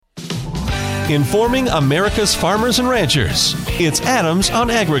informing America's farmers and ranchers. It's Adams on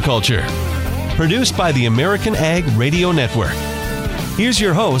Agriculture, produced by the American Ag Radio Network. Here's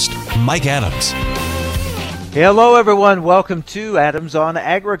your host, Mike Adams. Hello, everyone. Welcome to Adams on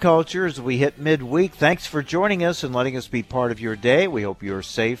Agriculture as we hit midweek. Thanks for joining us and letting us be part of your day. We hope you're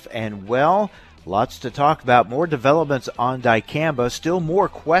safe and well. Lots to talk about. More developments on dicamba. Still more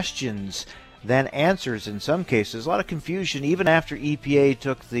questions than answers in some cases. A lot of confusion even after EPA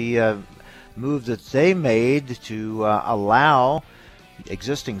took the move that they made to allow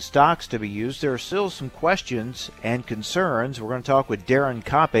existing stocks to be used. There are still some questions and concerns. We're going to talk with Darren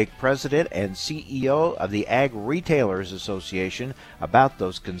Coppock, President and CEO of the Ag Retailers Association, about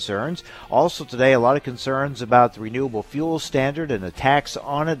those concerns. Also today, a lot of concerns about the renewable fuel standard and the tax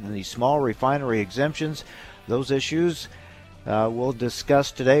on it and the small refinery exemptions. Those issues we'll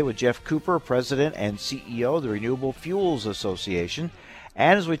discuss today with Geoff Cooper, President and CEO of the Renewable Fuels Association.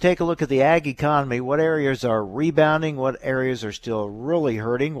 And as we take a look at the ag economy, what areas are rebounding, what areas are still really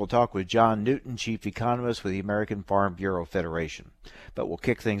hurting, we'll talk with John Newton, Chief Economist with the American Farm Bureau Federation. But we'll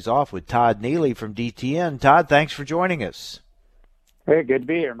kick things off with Todd Neely from DTN. Todd, thanks for joining us. Hey, good to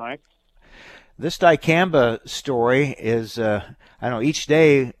be here, Mike. This dicamba story is, each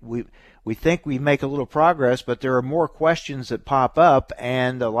day we think we make a little progress, but there are more questions that pop up,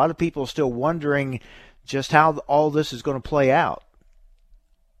 and a lot of people are still wondering just how all this is going to play out.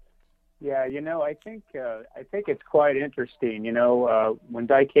 Yeah, I think it's quite interesting. When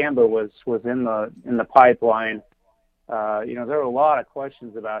dicamba was in the pipeline, there were a lot of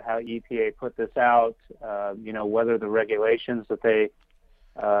questions about how EPA put this out. Whether the regulations that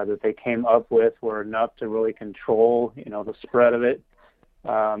they came up with were enough to really control, the spread of it.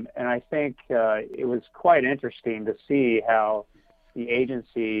 And I think it was quite interesting to see how the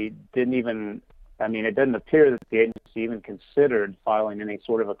agency it doesn't appear that the agency even considered filing any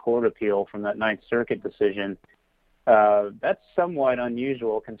sort of a court appeal from that Ninth Circuit decision. That's somewhat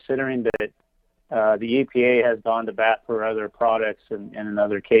unusual considering that the EPA has gone to bat for other products and in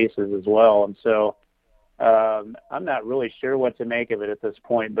other cases as well. And so I'm not really sure what to make of it at this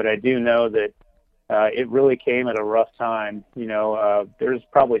point, but I do know that it really came at a rough time. There's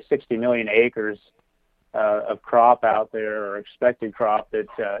probably 60 million acres of crop out there, or expected crop that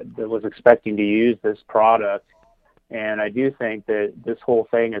was expecting to use this product, and I do think that this whole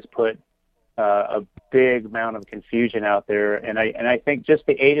thing has put a big amount of confusion out there, and I think just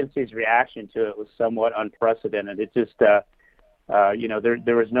the agency's reaction to it was somewhat unprecedented. It just there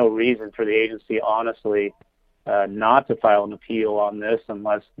was no reason for the agency, honestly, not to file an appeal on this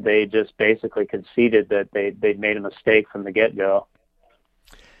unless they just basically conceded that they'd made a mistake from the get-go.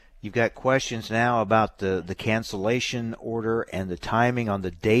 You've got questions now about the cancellation order and the timing on the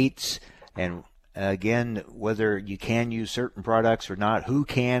dates, and again, whether you can use certain products or not, who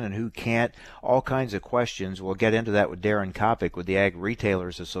can and who can't, all kinds of questions. We'll get into that with Darren Coppock with the Ag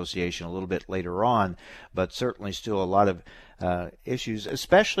Retailers Association a little bit later on, but certainly still a lot of issues,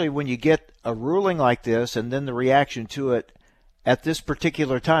 especially when you get a ruling like this and then the reaction to it at this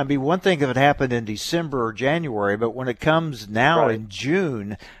particular time. It'd be one thing if it happened in December or January, but when it comes now in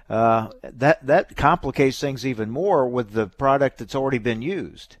June, that complicates things even more with the product that's already been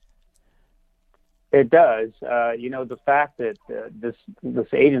used. It does. The fact that this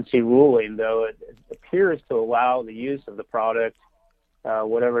agency ruling, though, it appears to allow the use of the product,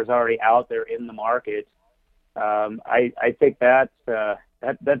 whatever is already out there in the market. I think that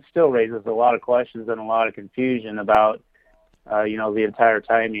still raises a lot of questions and a lot of confusion about the entire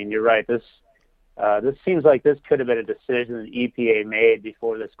timing. You're right. This seems like this could have been a decision that EPA made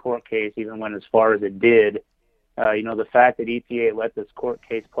before this court case even went as far as it did. The fact that EPA let this court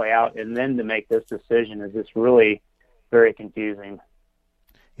case play out and then to make this decision is just really very confusing.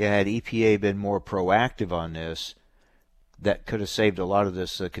 Yeah, had EPA been more proactive on this, that could have saved a lot of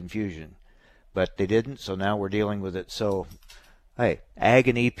this confusion. But they didn't, so now we're dealing with it. So, hey, Ag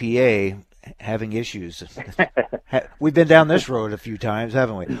and EPA having issues. We've been down this road a few times,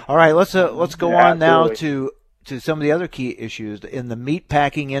 haven't we? All right, let's go on now to some of the other key issues in the meat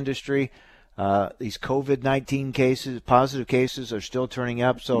packing industry. These COVID-19 cases, positive cases, are still turning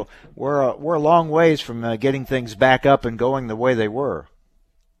up. So we're a long ways from getting things back up and going the way they were.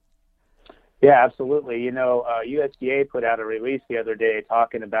 Yeah, absolutely. USDA put out a release the other day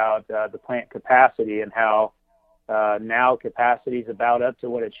talking about the plant capacity and how now capacity is about up to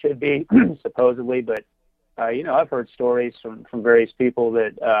what it should be, supposedly. But, I've heard stories from various people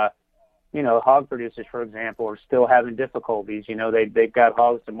that, hog producers, for example, are still having difficulties. They've got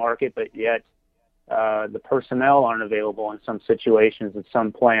hogs to market, but yet the personnel aren't available in some situations at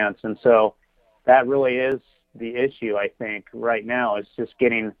some plants. And so that really is the issue, I think, right now, is just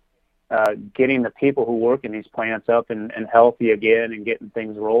getting getting the people who work in these plants up and healthy again and getting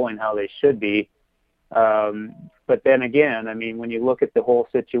things rolling how they should be. But then again, I mean, when you look at the whole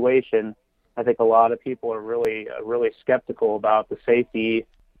situation, I think a lot of people are really skeptical about the safety,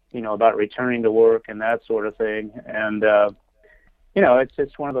 about returning to work and that sort of thing. And, it's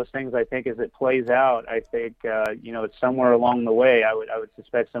just one of those things, I think, as it plays out, I think, it's somewhere along the way, I would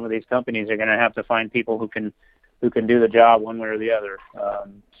suspect some of these companies are going to have to find people who can do the job one way or the other.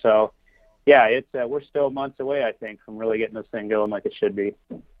 So, yeah, we're still months away, I think, from really getting this thing going like it should be.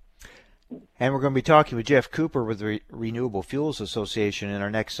 And we're going to be talking with Geoff Cooper with the Renewable Fuels Association in our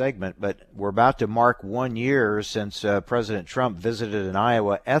next segment, but we're about to mark 1 year since President Trump visited an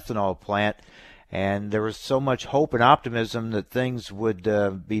Iowa ethanol plant, and there was so much hope and optimism that things would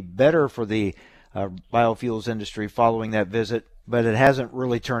be better for the biofuels industry following that visit, but it hasn't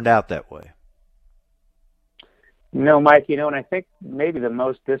really turned out that way. No, Mike, and I think maybe the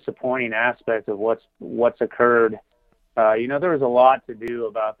most disappointing aspect of what's occurred, there was a lot to do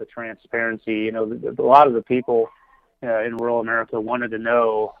about the transparency. A lot of the people in rural America wanted to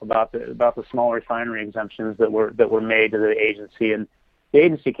know about the small refinery exemptions that were made to the agency, and the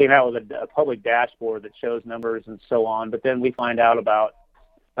agency came out with a public dashboard that shows numbers and so on. But then we find out about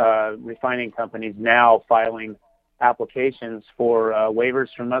refining companies now filing applications for waivers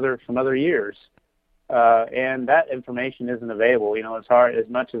from other years. And that information isn't available. It's hard, as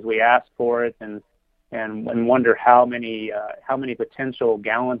much as we ask for it and wonder how many potential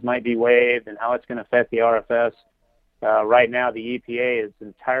gallons might be waived and how it's going to affect the RFS. Right now, the EPA is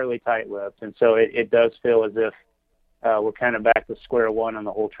entirely tight-lipped, and so it does feel as if we're kind of back to square one on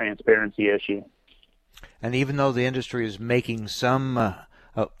the whole transparency issue. And even though the industry is making somewhat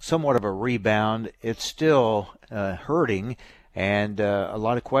of a rebound, it's still hurting. And a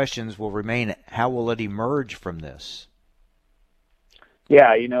lot of questions will remain. How will it emerge from this?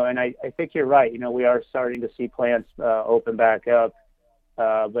 Yeah, and I think you're right. We are starting to see plants open back up.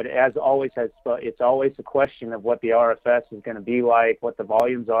 But as always, it's always a question of what the RFS is going to be like, what the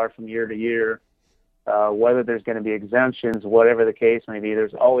volumes are from year to year, whether there's going to be exemptions, whatever the case may be.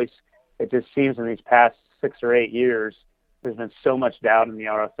 It just seems in these past 6 or 8 years, there's been so much doubt in the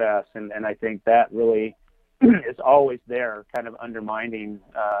RFS. And I think that really is always there, kind of undermining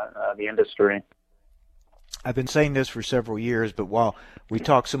the industry. I've been saying this for several years, but while we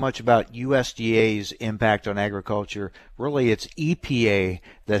talk so much about USDA's impact on agriculture, really it's EPA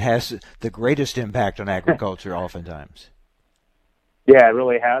that has the greatest impact on agriculture oftentimes. Yeah, it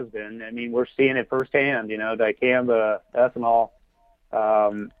really has been. I mean, we're seeing it firsthand, dicamba, ethanol.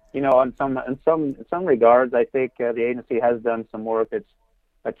 In some regards, I think the agency has done some work. It's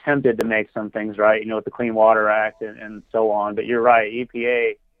attempted to make some things right, with the Clean Water Act and so on. But you're right,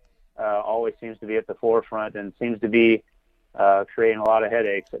 EPA always seems to be at the forefront and seems to be creating a lot of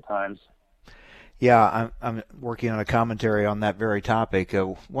headaches at times. Yeah, I'm working on a commentary on that very topic.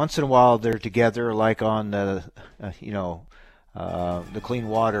 Once in a while, they're together, like on the clean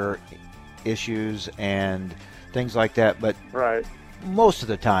water issues and things like that. But right. Most of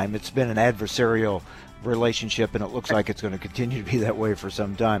the time, it's been an adversarial relationship, and it looks like it's going to continue to be that way for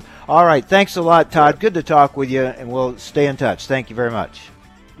some time. All right, thanks a lot, Todd. Good to talk with you, and we'll stay in touch. Thank you very much.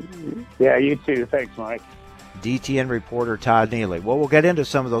 Yeah, you too. Thanks, Mike. DTN reporter Todd Neely. Well, we'll get into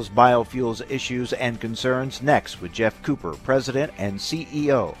some of those biofuels issues and concerns next with Geoff Cooper, President and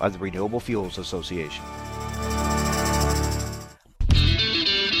CEO of the Renewable Fuels Association.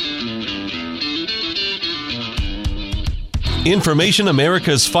 Information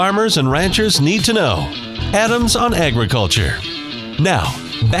America's farmers and ranchers need to know. Adams on Agriculture. Now,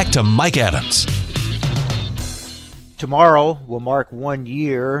 back to Mike Adams. Tomorrow will mark 1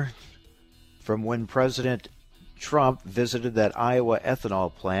 year from when President Trump visited that Iowa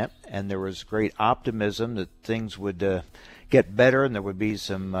ethanol plant, and there was great optimism that things would get better and there would be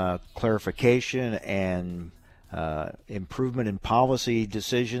some clarification and improvement in policy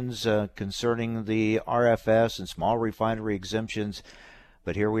decisions concerning the RFS and small refinery exemptions.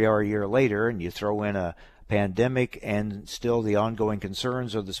 But here we are a year later, and you throw in a pandemic and still the ongoing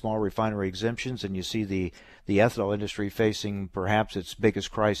concerns of the small refinery exemptions, and you see the ethanol industry facing perhaps its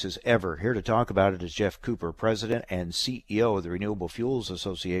biggest crisis ever. Here to talk about it is Geoff Cooper, President and CEO of the Renewable Fuels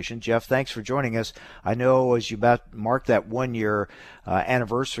Association. Geoff, thanks for joining us. I know as you mark that 1 year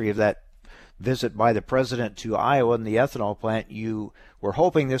anniversary of that visit by the president to Iowa and the ethanol plant, you were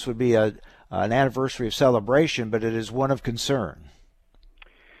hoping this would be an anniversary of celebration, but it is one of concern.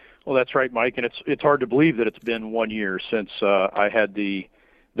 Well, that's right, Mike, and it's hard to believe that it's been 1 year since I had the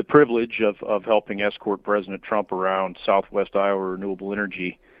privilege of helping escort President Trump around Southwest Iowa renewable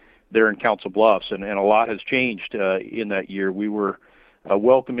energy there in Council Bluffs, and a lot has changed in that year. We were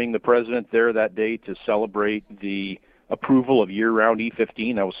welcoming the president there that day to celebrate the approval of year-round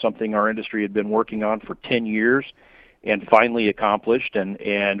E15. That was something our industry had been working on for 10 years and finally accomplished,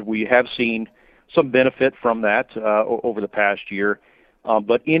 and we have seen some benefit from that over the past year.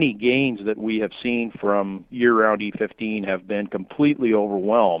 But any gains that we have seen from year-round E15 have been completely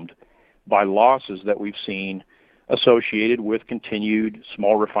overwhelmed by losses that we've seen associated with continued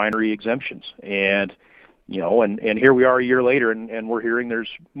small refinery exemptions. And here we are a year later, and we're hearing there's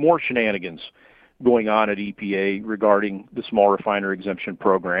more shenanigans going on at EPA regarding the small refinery exemption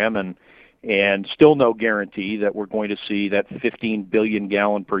program, and still no guarantee that we're going to see that 15 billion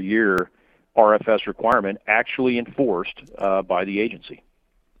gallon per year RFS requirement actually enforced by the agency.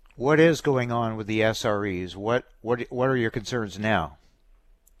 What is going on with the SREs? What are your concerns now?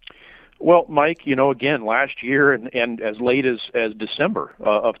 Well, Mike, again, last year and as late as December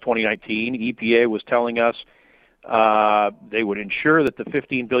of 2019, EPA was telling us they would ensure that the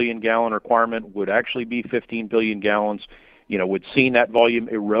 15 billion gallon requirement would actually be 15 billion gallons. We'd seen that volume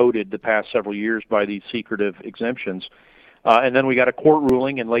eroded the past several years by these secretive exemptions. And then we got a court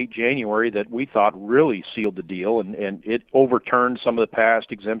ruling in late January that we thought really sealed the deal, and it overturned some of the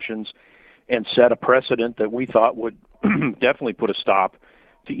past exemptions and set a precedent that we thought would definitely put a stop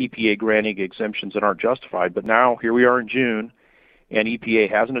to EPA granting exemptions that aren't justified. But now here we are in June, and EPA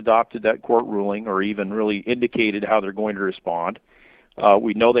hasn't adopted that court ruling or even really indicated how they're going to respond.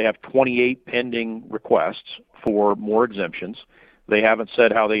 We know they have 28 pending requests for more exemptions. They haven't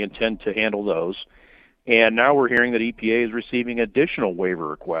said how they intend to handle those. And now we're hearing that EPA is receiving additional waiver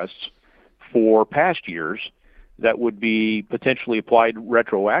requests for past years that would be potentially applied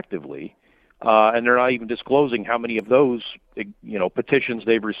retroactively. And they're not even disclosing how many of those, petitions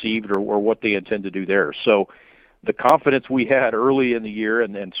they've received or what they intend to do there. So the confidence we had early in the year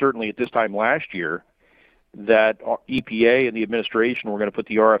and certainly at this time last year that EPA and the administration were going to put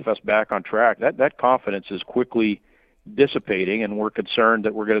the RFS back on track, that confidence is quickly dissipating, and we're concerned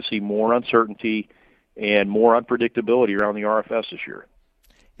that we're going to see more uncertainty and more unpredictability around the RFS this year.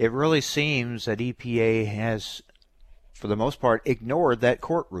 It really seems that EPA has, for the most part, ignored that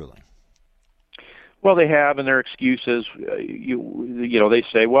court ruling. Well, they have, and their excuses, they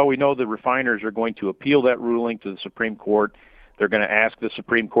say, well, we know the refiners are going to appeal that ruling to the Supreme Court. They're going to ask the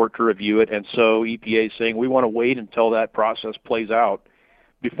Supreme Court to review it, and so EPA is saying we want to wait until that process plays out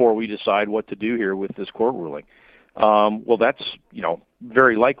before we decide what to do here with this court ruling. Well, that's,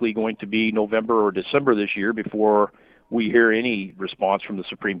 very likely going to be November or December this year before we hear any response from the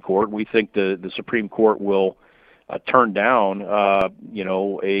Supreme Court. We think the Supreme Court will turn down,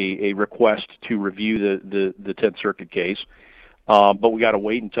 a request to review the 10th Circuit case. But we got to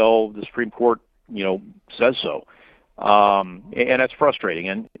wait until the Supreme Court, says so. And that's frustrating.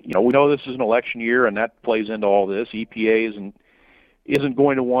 And, we know this is an election year, and that plays into all this. EPA isn't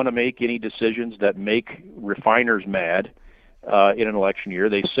going to want to make any decisions that make refiners mad in an election year.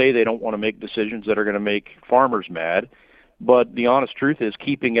 They say they don't want to make decisions that are going to make farmers mad. But the honest truth is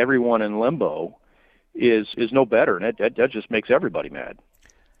keeping everyone in limbo is no better, and that just makes everybody mad.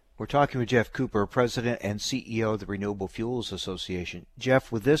 We're talking with Geoff Cooper, President and CEO of the Renewable Fuels Association.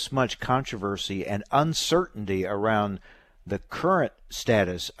 Geoff, with this much controversy and uncertainty around the current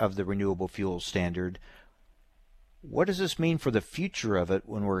status of the renewable fuel standard, what does this mean for the future of it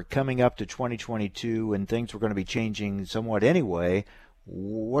when we're coming up to 2022 and things are going to be changing somewhat anyway?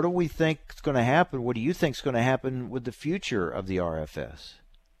 What do we think is going to happen? What do you think is going to happen with the future of the RFS?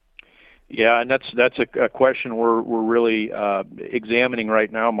 Yeah, and that's a question we're really examining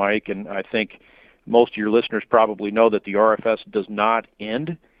right now, Mike. And I think most of your listeners probably know that the RFS does not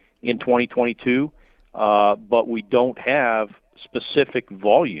end in 2022, but we don't have specific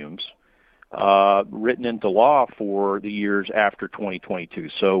volumes written into law for the years after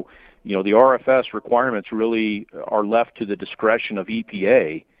 2022. So, the RFS requirements really are left to the discretion of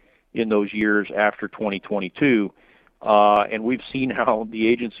EPA in those years after 2022. And we've seen how the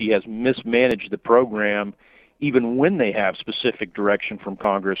agency has mismanaged the program even when they have specific direction from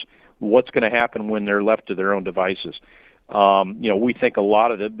Congress, what's going to happen when they're left to their own devices. We think a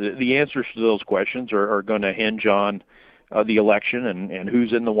lot of the answers to those questions are going to hinge on the election and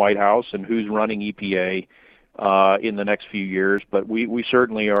who's in the White House and who's running EPA in the next few years. But we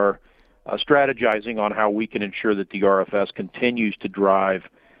certainly are strategizing on how we can ensure that the RFS continues to drive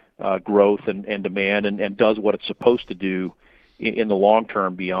growth and demand and does what it's supposed to do in the long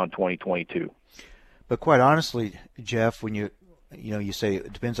term beyond 2022. But quite honestly, Geoff, when you say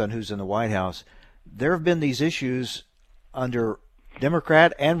it depends on who's in the White House, there have been these issues under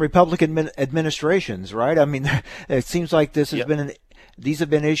Democrat and Republican administrations, right? I mean, it seems like this has been these have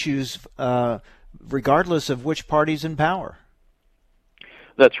been issues regardless of which party's in power.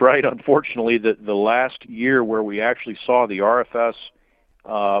 That's right. Unfortunately, the last year where we actually saw the RFS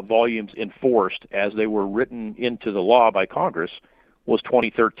volumes enforced as they were written into the law by Congress was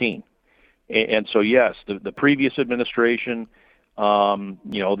 2013. And so, yes, the previous administration,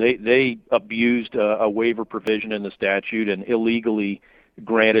 they abused a waiver provision in the statute and illegally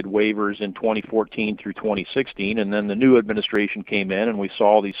granted waivers in 2014 through 2016. And then the new administration came in and we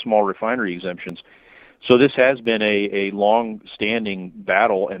saw these small refinery exemptions. So this has been a long-standing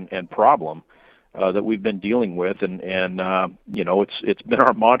battle and problem that we've been dealing with. And it's been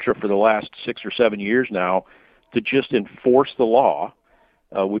our mantra for the last 6 or 7 years now to just enforce the law,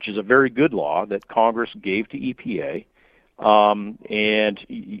 which is a very good law that Congress gave to EPA. And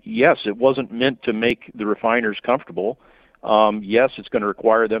yes, it wasn't meant to make the refiners comfortable. Yes, it's going to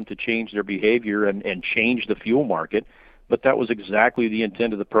require them to change their behavior and change the fuel market, but that was exactly the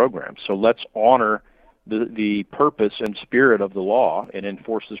intent of the program. So let's honor the purpose and spirit of the law and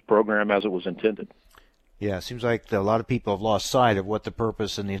enforce this program as it was intended. Yeah, it seems like a lot of people have lost sight of what the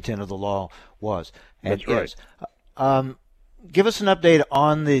purpose and the intent of the law was. And that's right. Yes. Give us an update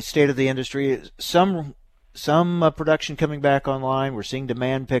on the state of the industry. Some production coming back online. We're seeing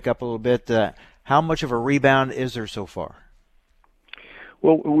demand pick up a little bit. How much of a rebound is there so far?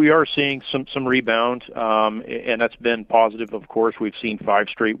 Well, we are seeing some rebound, and that's been positive. Of course, we've seen 5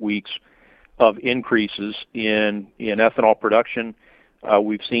 straight weeks of increases in ethanol production.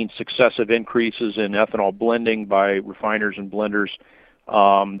 We've seen successive increases in ethanol blending by refiners and blenders.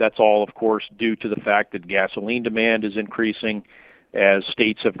 That's all, of course, due to the fact that gasoline demand is increasing as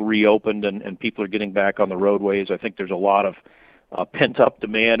states have reopened and people are getting back on the roadways. I think there's a lot of pent-up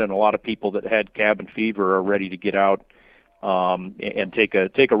demand, and a lot of people that had cabin fever are ready to get out and take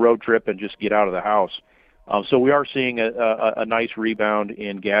a road trip and just get out of the house. So we are seeing a nice rebound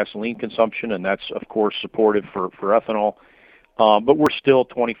in gasoline consumption, and that's, of course, supportive for ethanol. But we're still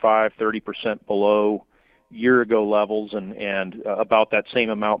 25-30% below year-ago levels and about that same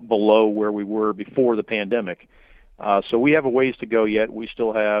amount below where we were before the pandemic. So we have a ways to go yet. We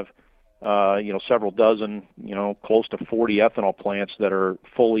still have, several dozen, close to 40 ethanol plants that are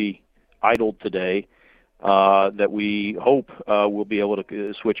fully idled today that we hope we'll be able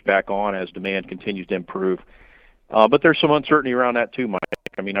to switch back on as demand continues to improve. But there's some uncertainty around that too, Mike.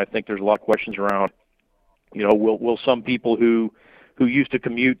 I mean, I think there's a lot of questions around, will some people who used to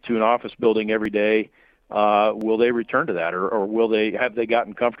commute to an office building every day, will they return to that, or have they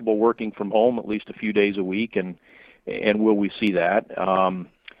gotten comfortable working from home at least a few days a week, and will we see that?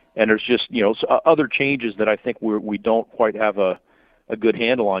 And there's just other changes that I think we don't quite have a good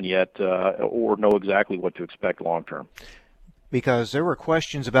handle on yet, or know exactly what to expect long term. Because there were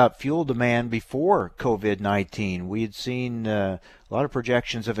questions about fuel demand before COVID-19. We had seen a lot of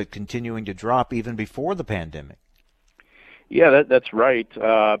projections of it continuing to drop even before the pandemic. Yeah, that's right.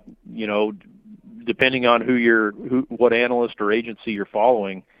 Depending on what analyst or agency you're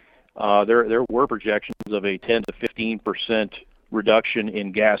following, there were projections of a 10 to 15% reduction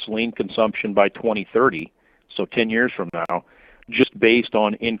in gasoline consumption by 2030, so 10 years from now, just based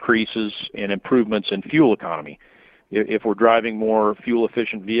on increases and improvements in fuel economy. If we're driving more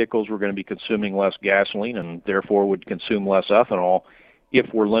fuel-efficient vehicles, we're going to be consuming less gasoline and therefore would consume less ethanol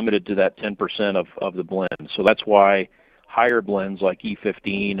if we're limited to that 10% of the blend. So that's why higher blends like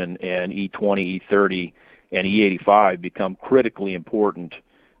E15 and E20, E30, and E85 become critically important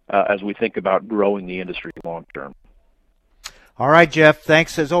as we think about growing the industry long term. All right, Geoff,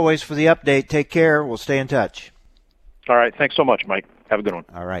 thanks as always for the update. Take care. We'll stay in touch. All right. Thanks so much, Mike. Have a good one.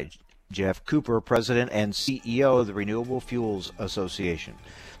 All right. Geoff Cooper, President and CEO of the Renewable Fuels Association.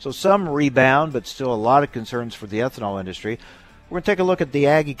 So some rebound, but still a lot of concerns for the ethanol industry. We're going to take a look at the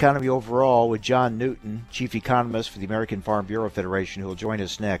ag economy overall with John Newton, Chief Economist for the American Farm Bureau Federation, who will join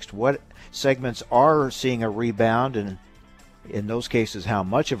us next. What segments are seeing a rebound, and in those cases, how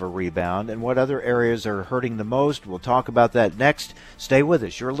much of a rebound, and what other areas are hurting the most? We'll talk about that next. Stay with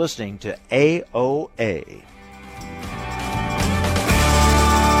us. You're listening to AOA.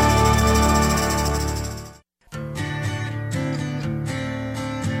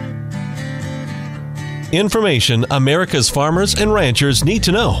 Information America's farmers and ranchers need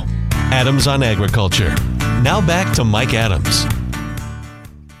to know. Adams on Agriculture. Now back to Mike Adams.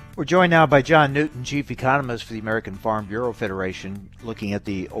 We're joined now by John Newton, Chief Economist for the American Farm Bureau Federation, looking at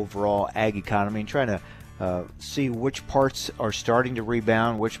the overall ag economy and trying to see which parts are starting to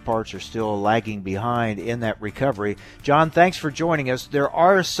rebound, which parts are still lagging behind in that recovery. John, thanks for joining us. There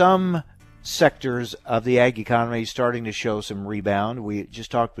are some sectors of the ag economy starting to show some rebound. We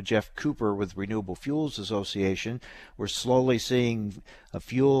just talked with Geoff Cooper with Renewable Fuels Association. We're slowly seeing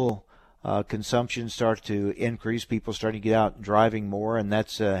fuel consumption starts to increase, people starting to get out and driving more, and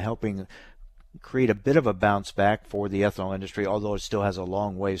that's helping create a bit of a bounce back for the ethanol industry, although it still has a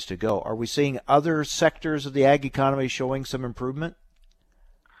long ways to go. Are we seeing other sectors of the ag economy showing some improvement?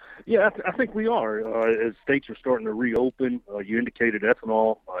 Yeah, I think we are. As states are starting to reopen, you indicated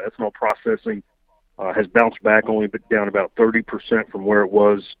ethanol processing has bounced back, only down about 30% from where it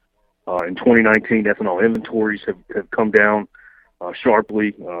was in 2019. Ethanol inventories have come down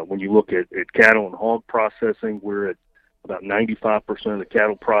sharply. When you look at cattle and hog processing, we're at about 95% of the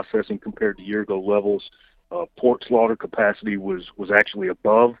cattle processing compared to year-ago levels. Pork slaughter capacity was actually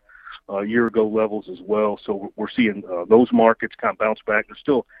above year-ago levels as well. So we're seeing those markets kind of bounce back. There's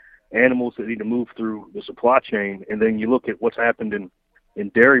still animals that need to move through the supply chain. And then you look at what's happened in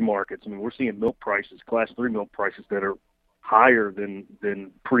dairy markets. I mean, we're seeing milk prices, Class 3 milk prices, that are higher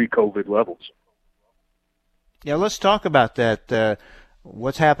than pre-COVID levels. Yeah, let's talk about that.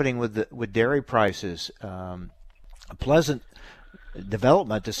 What's happening with dairy prices? A pleasant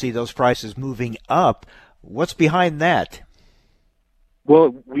development to see those prices moving up. What's behind that?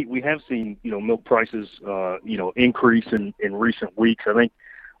 Well, we have seen milk prices increase in recent weeks. I think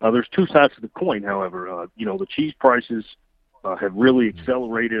there's two sides to the coin. However, the cheese prices have really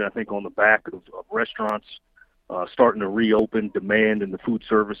accelerated. I think on the back of restaurants starting to reopen, demand in the food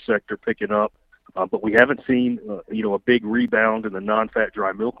service sector picking up. But we haven't seen a big rebound in the non-fat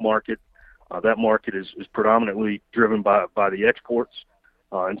dry milk market. That market is predominantly driven by the exports.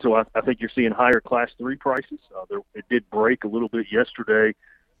 And so I think you're seeing higher Class 3 prices. It did break a little bit yesterday.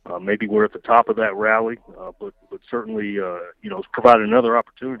 Maybe we're at the top of that rally, but certainly, it's provided another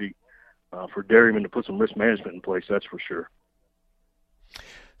opportunity for dairymen to put some risk management in place, that's for sure.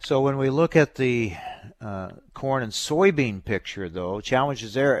 So when we look at the corn and soybean picture, though,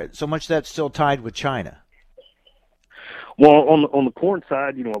 challenges there, so much that's still tied with China. Well, on the corn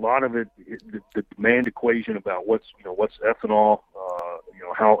side, a lot of it, the demand equation about what's ethanol,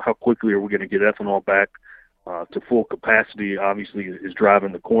 how quickly are we going to get ethanol back to full capacity, obviously is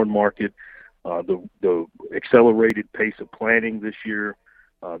driving the corn market. The accelerated pace of planting this year,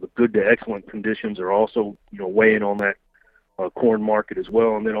 the good to excellent conditions are also, weighing on that corn market as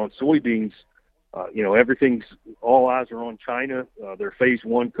well. And then on soybeans, all eyes are on China, their phase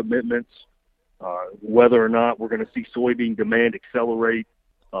one commitments. Whether or not we're going to see soybean demand accelerate,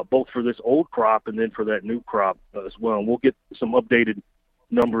 both for this old crop and then for that new crop as well. And we'll get some updated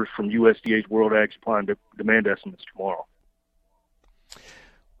numbers from USDA's World Ag Supply and Demand estimates tomorrow.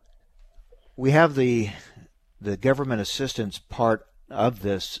 We have the government assistance part of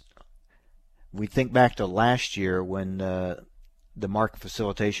this. We think back to last year when the market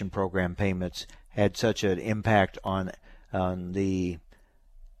facilitation program payments had such an impact on the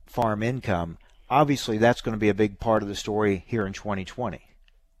farm income. Obviously, that's going to be a big part of the story here in 2020.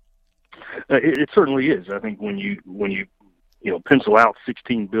 It certainly is. I think when you pencil out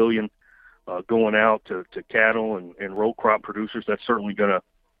 $16 billion going out to cattle and row crop producers, that's certainly going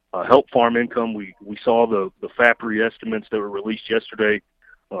to help farm income. We saw the FAPRI estimates that were released yesterday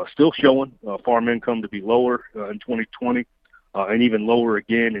still showing farm income to be lower in 2020 and even lower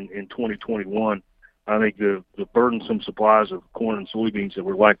again in 2021. I think the burdensome supplies of corn and soybeans that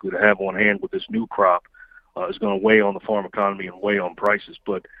we're likely to have on hand with this new crop is going to weigh on the farm economy and weigh on prices.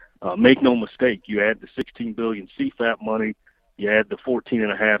 But make no mistake, you add the $16 billion CFAP money, you add the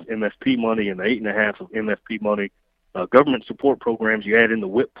 $14.5 MFP money and the $8.5 of MFP money, government support programs, you add in the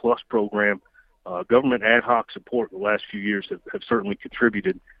WIP Plus program, government ad hoc support in the last few years have certainly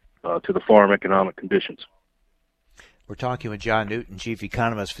contributed to the farm economic conditions. We're talking with John Newton, Chief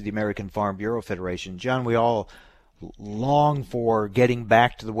Economist for the American Farm Bureau Federation. John, we all long for getting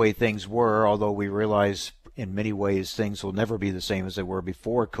back to the way things were, although we realize in many ways things will never be the same as they were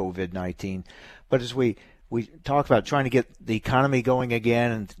before COVID-19. But as we talk about trying to get the economy going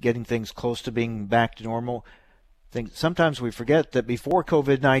again and getting things close to being back to normal, sometimes we forget that before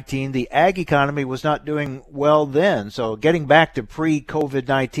COVID-19, the ag economy was not doing well then. So getting back to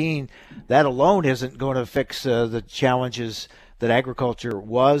pre-COVID-19, that alone isn't going to fix the challenges that agriculture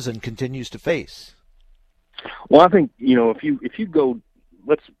was and continues to face. Well, I think, if you go,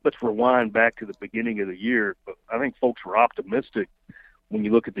 let's rewind back to the beginning of the year. I think folks were optimistic when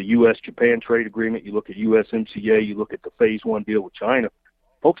you look at the U.S.-Japan trade agreement, you look at USMCA, you look at the phase one deal with China.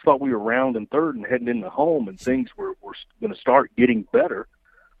 Folks thought we were rounding third and heading into home, and things were going to start getting better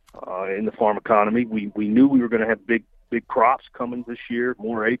in the farm economy. We knew we were going to have big crops coming this year,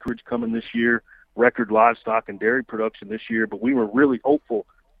 more acreage coming this year, record livestock and dairy production this year, but we were really hopeful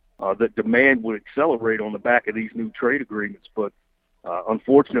that demand would accelerate on the back of these new trade agreements. But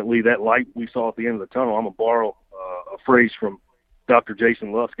unfortunately, that light we saw at the end of the tunnel, I'm going to borrow a phrase from Dr.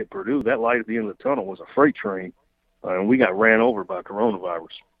 Jason Lusk at Purdue, that light at the end of the tunnel was a freight train, and we got ran over by coronavirus.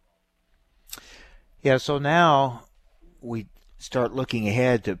 Yeah, so now we start looking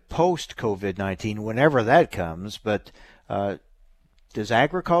ahead to post-COVID-19, whenever that comes, but does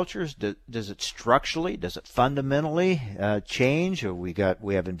agriculture, does it structurally, does it fundamentally change? Or we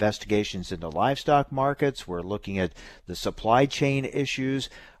have investigations into livestock markets. We're looking at the supply chain issues.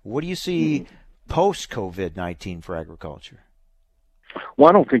 What do you see post-COVID-19 for agriculture? Well,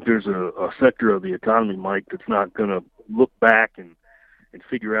 I don't think there's a sector of the economy, Mike, that's not going to look back and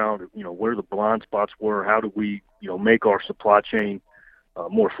figure out, where the blind spots were. How do we, make our supply chain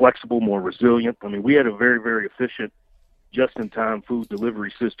more flexible, more resilient? I mean, we had a very, very efficient just-in-time food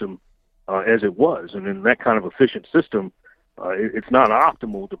delivery system as it was. And in that kind of efficient system, it's not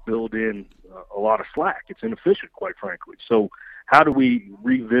optimal to build in a lot of slack. It's inefficient, quite frankly. So how do we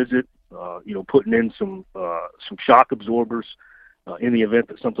revisit, putting in some shock absorbers in the event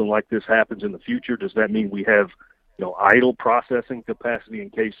that something like this happens in the future? Does that mean we have, idle processing capacity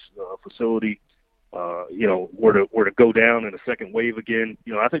in case a facility, were to go down in a second wave again?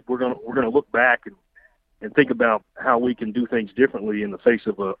 I think we're gonna look back and think about how we can do things differently in the face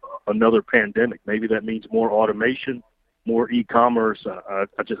of another pandemic. Maybe that means more automation, more e-commerce. I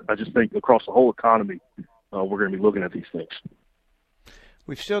just think across the whole economy, we're going to be looking at these things.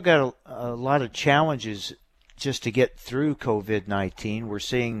 We've still got a lot of challenges just to get through COVID-19. We're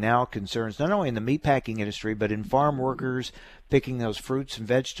seeing now concerns not only in the meatpacking industry, but in farm workers picking those fruits and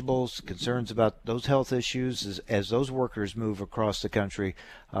vegetables, concerns about those health issues as those workers move across the country.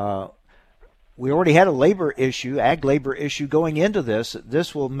 We already had a labor issue, ag labor issue going into this.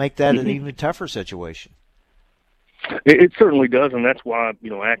 This will make that an even tougher situation. It certainly does, and that's why,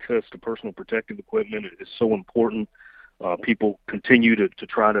 access to personal protective equipment is so important. People continue to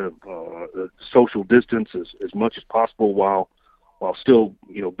try to social distance as much as possible while still,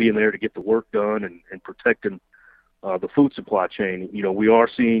 being there to get the work done and protecting the food supply chain. We are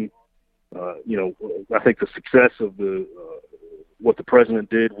seeing, I think the success of what the president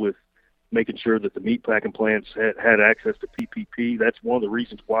did with making sure that the meatpacking plants had access to PPP. That's one of the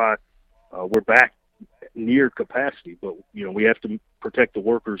reasons why we're back near capacity. But, we have to protect the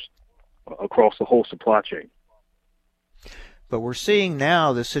workers across the whole supply chain. But we're seeing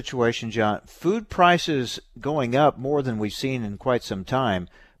now this situation, John, food prices going up more than we've seen in quite some time.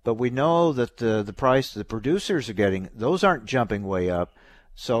 But we know that the price the producers are getting, those aren't jumping way up.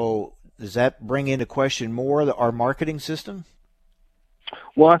 So does that bring into question more our marketing system?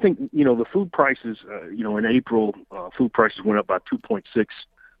 Well, I think, the food prices, in April, food prices went up by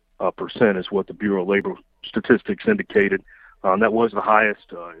 2.6% is what the Bureau of Labor Statistics indicated. That was the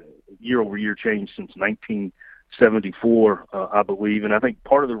highest year-over-year change since 1974, I believe. And I think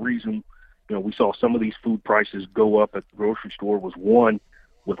part of the reason, we saw some of these food prices go up at the grocery store was, one,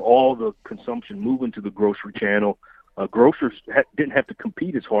 with all the consumption moving to the grocery channel, grocers didn't have to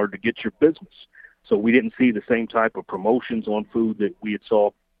compete as hard to get your business. So we didn't see the same type of promotions on food that we had saw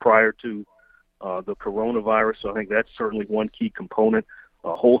prior to the coronavirus. So I think that's certainly one key component.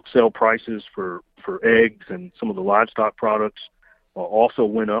 Wholesale prices for eggs and some of the livestock products also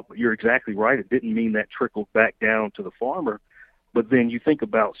went up. But you're exactly right. It didn't mean that trickled back down to the farmer. But then you think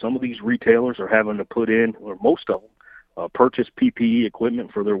about some of these retailers are having to put in, or most of them, purchase PPE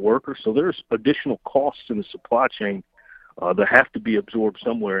equipment for their workers. So there's additional costs in the supply chain that have to be absorbed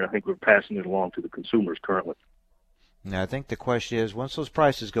somewhere, and I think we're passing it along to the consumers currently. Now, I think the question is, once those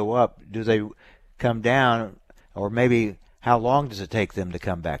prices go up, do they come down, or maybe how long does it take them to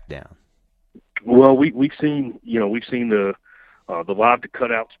come back down? Well, we've seen the live to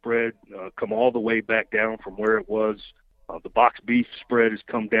cutout spread come all the way back down from where it was. The box beef spread has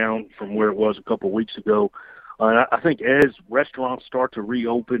come down from where it was a couple of weeks ago. And I think as restaurants start to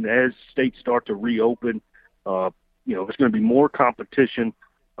reopen, as states start to reopen, there's going to be more competition.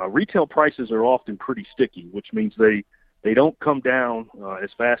 Retail prices are often pretty sticky, which means they don't come down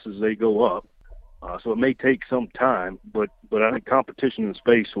as fast as they go up. So it may take some time, but I think competition in the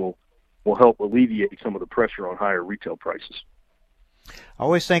space will help alleviate some of the pressure on higher retail prices. I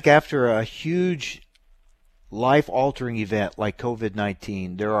always think after a huge life-altering event like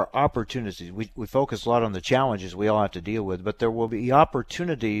COVID-19, there are opportunities. We focus a lot on the challenges we all have to deal with, but there will be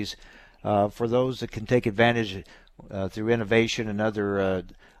opportunities for those that can take advantage through innovation and other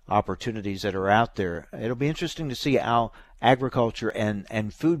opportunities that are out there. It'll be interesting to see how agriculture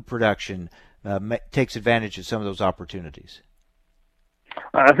and food production takes advantage of some of those opportunities.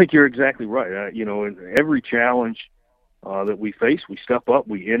 I think you're exactly right. In every challenge that we face, we step up,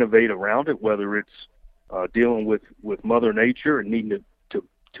 we innovate around it, whether it's dealing with Mother Nature and needing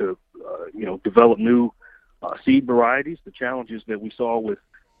to develop new seed varieties. The challenges that we saw with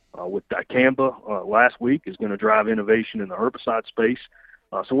dicamba last week is going to drive innovation in the herbicide space.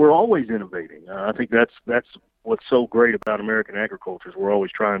 So we're always innovating. I think that's what's so great about American agriculture is we're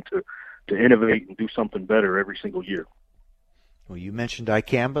always trying to innovate and do something better every single year. Well, you mentioned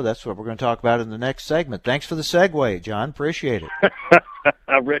dicamba. That's what we're going to talk about in the next segment. Thanks for the segue, John. Appreciate it.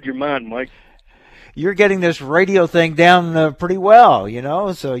 I read your mind, Mike. You're getting this radio thing down pretty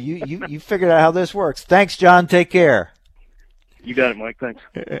well, so you figured out how this works. Thanks, John. Take care. You got it, Mike. Thanks.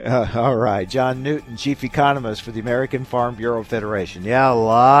 All right. John Newton, Chief Economist for the American Farm Bureau Federation. Yeah, a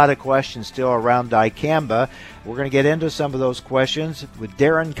lot of questions still around dicamba. We're going to get into some of those questions with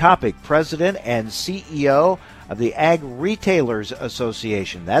Darren Coppock, President and CEO of the Ag Retailers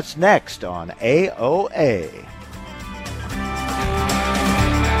Association. That's next on AOA.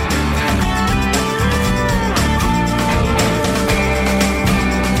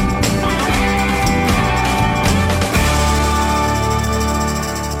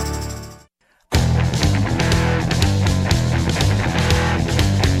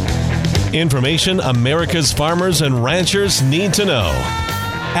 Information America's farmers and ranchers need to know.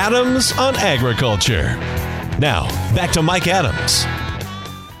 Adams on Agriculture. Now, back to Mike Adams.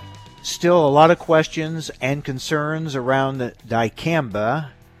 Still a lot of questions and concerns around the dicamba,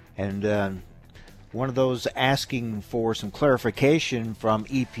 and one of those asking for some clarification from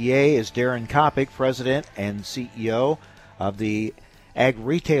EPA is Darren Coppock, President and CEO of the Ag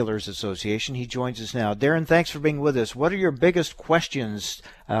Retailers Association. He joins us now. Darren, thanks for being with us. What are your biggest questions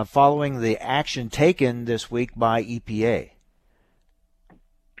following the action taken this week by EPA?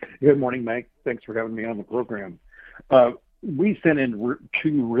 Good morning, Mike. Thanks for having me on the program. We sent in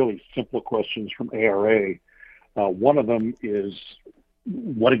two really simple questions from ARA. One of them is,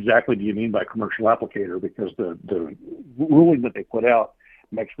 what exactly do you mean by commercial applicator? Because the ruling that they put out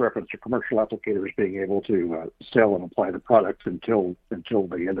makes reference to commercial applicators being able to sell and apply the product until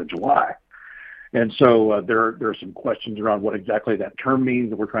the end of July. And so there are some questions around what exactly that term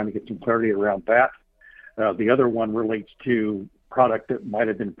means, and we're trying to get some clarity around that. The other one relates to product that might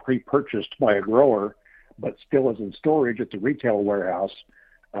have been pre-purchased by a grower, but still is in storage at the retail warehouse,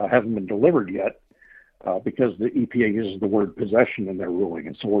 hasn't been delivered yet, because the EPA uses the word possession in their ruling.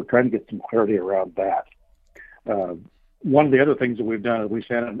 And so we're trying to get some clarity around that. One of the other things that we've done is we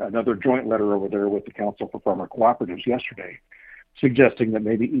sent another joint letter over there with the Council for Farmer Cooperatives yesterday, suggesting that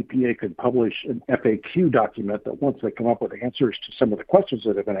maybe EPA could publish an FAQ document that once they come up with answers to some of the questions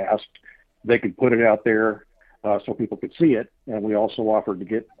that have been asked, they could put it out there so people could see it. And we also offered to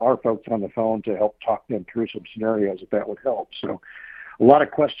get our folks on the phone to help talk them through some scenarios if that would help. So a lot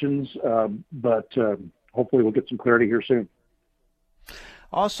of questions, but hopefully we'll get some clarity here soon.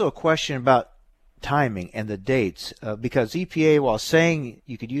 Also a question about timing and the dates, because EPA, while saying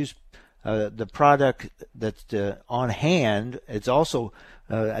you could use the product that's on hand, it's also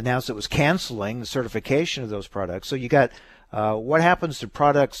announced it was canceling the certification of those products. So you got what happens to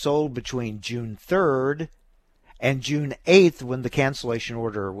products sold between June 3rd and June 8th when the cancellation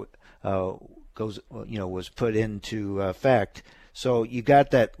order was put into effect. So you got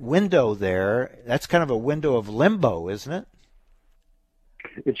that window there. That's kind of a window of limbo, isn't it?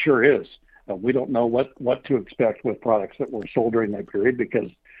 It sure is. We don't know what to expect with products that were sold during that period because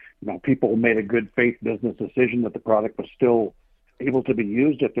people made a good faith business decision that the product was still able to be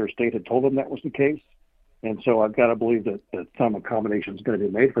used if their state had told them that was the case. And so I've got to believe that some accommodation is going to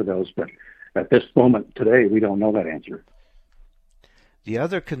be made for those. But at this moment today, we don't know that answer. The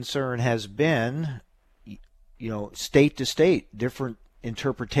other concern has been, state to state, different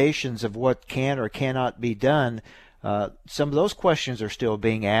interpretations of what can or cannot be done. Some of those questions are still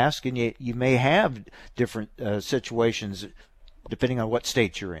being asked, and you may have different situations depending on what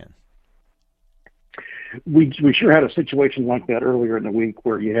state you're in. We sure had a situation like that earlier in the week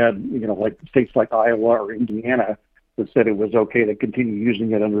where you had, like states like Iowa or Indiana that said it was okay to continue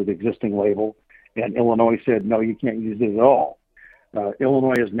using it under the existing label, and Illinois said, no, you can't use it at all.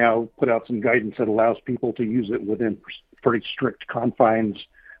 Illinois has now put out some guidance that allows people to use it within pretty strict confines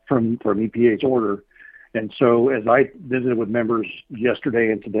from EPA's order. And so as I visited with members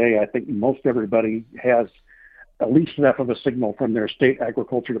yesterday and today, I think most everybody has at least enough of a signal from their state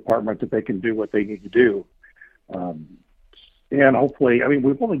agriculture department that they can do what they need to do. And hopefully,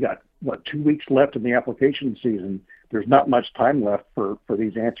 we've only got, 2 weeks left in the application season. There's not much time left for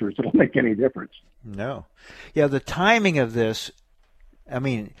these answers that'll make any difference. No. Yeah, the timing of this,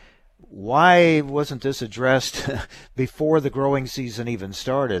 why wasn't this addressed before the growing season even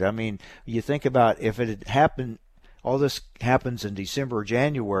started? You think about if it had happened, all this happens in December or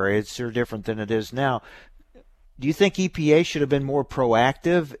January, it's sure different than it is now. Do you think EPA should have been more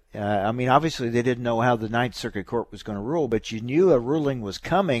proactive? I mean, obviously they didn't know how the Ninth Circuit Court was going to rule, but you knew a ruling was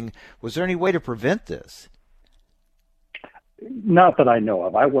coming. Was there any way to prevent this? Not that I know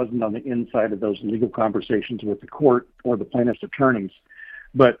of. I wasn't on the inside of those legal conversations with the court or the plaintiff's attorneys,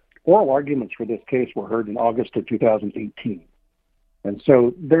 but oral arguments for this case were heard in August of 2018. And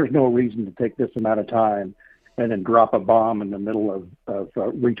so there's no reason to take this amount of time and then drop a bomb in the middle of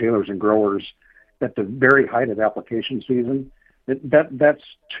retailers and growers at the very height of application season. That's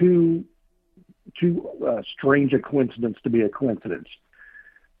too strange a coincidence to be a coincidence.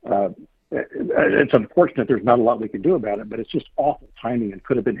 It's unfortunate there's not a lot we can do about it, but it's just awful timing and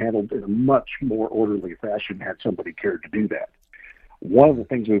could have been handled in a much more orderly fashion had somebody cared to do that. One of the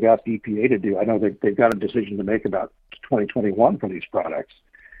things we've asked EPA to do, I know they've got a decision to make about 2021 for these products.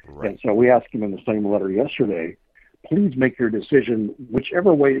 Right. And so we asked them in the same letter yesterday, please make your decision,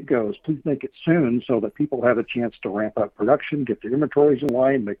 whichever way it goes, please make it soon so that people have a chance to ramp up production, get their inventories in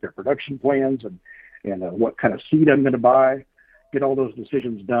line, make their production plans, and what kind of seed I'm going to buy, get all those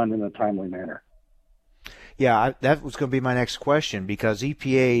decisions done in a timely manner. Yeah, that was going to be my next question, because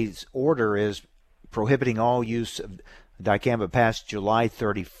EPA's order is prohibiting all use of dicamba past July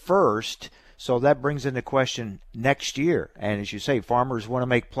 31st. So that brings into question next year. And as you say, farmers want to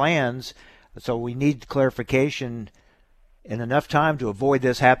make plans. So we need clarification in enough time to avoid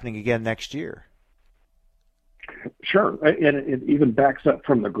this happening again next year. Sure. And it even backs up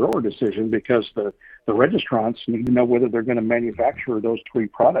from the grower decision, because the registrants need to know whether they're going to manufacture those 3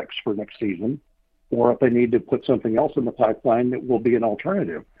 products for next season, or if they need to put something else in the pipeline that will be an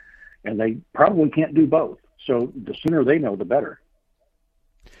alternative. And they probably can't do both. So the sooner they know, the better.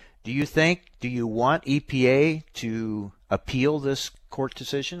 Do you want EPA to appeal this court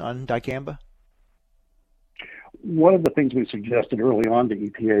decision on dicamba? One of the things we suggested early on to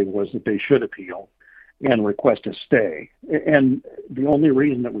EPA was that they should appeal and request a stay. And the only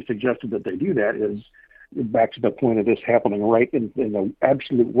reason that we suggested that they do that is back to the point of this happening right in the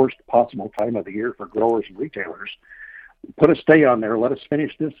absolute worst possible time of the year for growers and retailers. Put a stay on there. Let us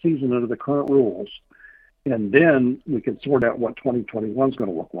finish this season under the current rules, and then we can sort out what 2021 is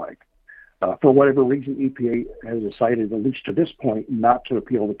going to look like. For whatever reason, EPA has decided, at least to this point, not to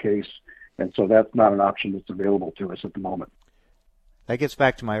appeal the case, and so that's not an option that's available to us at the moment. That gets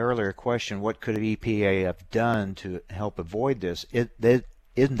back to my earlier question, what could EPA have done to help avoid this?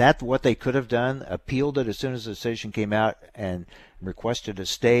 Isn't that what they could have done? Appealed it as soon as the decision came out and requested a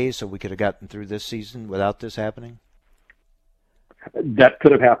stay so we could have gotten through this season without this happening? That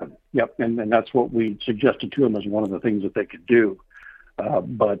could have happened, yep, and that's what we suggested to them as one of the things that they could do.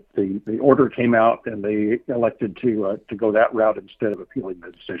 But the order came out, and they elected to go that route instead of appealing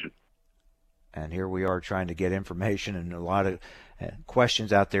the decision. And here we are trying to get information, and a lot of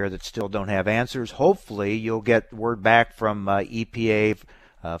questions out there that still don't have answers. Hopefully you'll get word back from EPA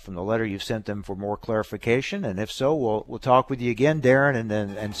from the letter you've sent them for more clarification, and if so, we'll talk with you again, Darren,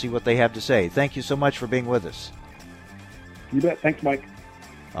 and see what they have to say. Thank you so much for being with us. You bet. Thanks, Mike.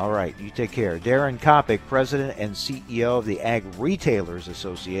 All right. You take care. Darren Coppock, President and CEO of the Ag Retailers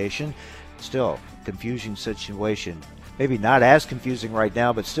Association. Still, confusing situation. Maybe not as confusing right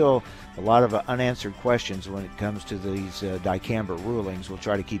now, but still a lot of unanswered questions when it comes to these dicamba rulings. We'll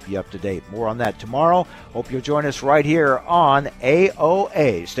try to keep you up to date. More on that tomorrow. Hope you'll join us right here on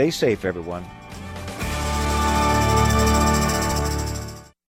AOA. Stay safe, everyone.